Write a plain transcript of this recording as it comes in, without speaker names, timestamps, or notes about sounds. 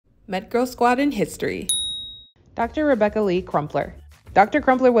MedGirl Squad in History. Dr. Rebecca Lee Crumpler. Dr.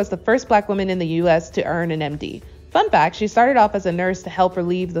 Crumpler was the first Black woman in the U.S. to earn an MD. Fun fact, she started off as a nurse to help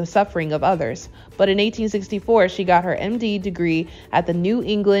relieve the suffering of others. But in 1864, she got her MD degree at the New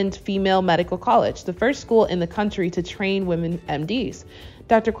England Female Medical College, the first school in the country to train women MDs.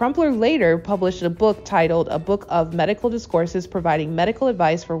 Dr. Crumpler later published a book titled A Book of Medical Discourses providing medical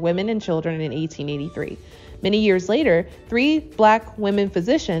advice for women and children in 1883. Many years later, 3 Black women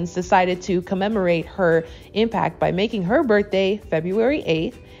physicians decided to commemorate her impact by making her birthday, February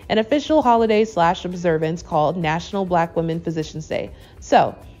 8th, an official holiday/observance called National Black Women Physicians Day.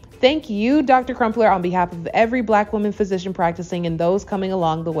 So, thank you, Dr. Crumpler, on behalf of every Black woman physician practicing and those coming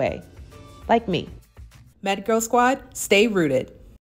along the way. Like me. MedGirl Squad, stay rooted.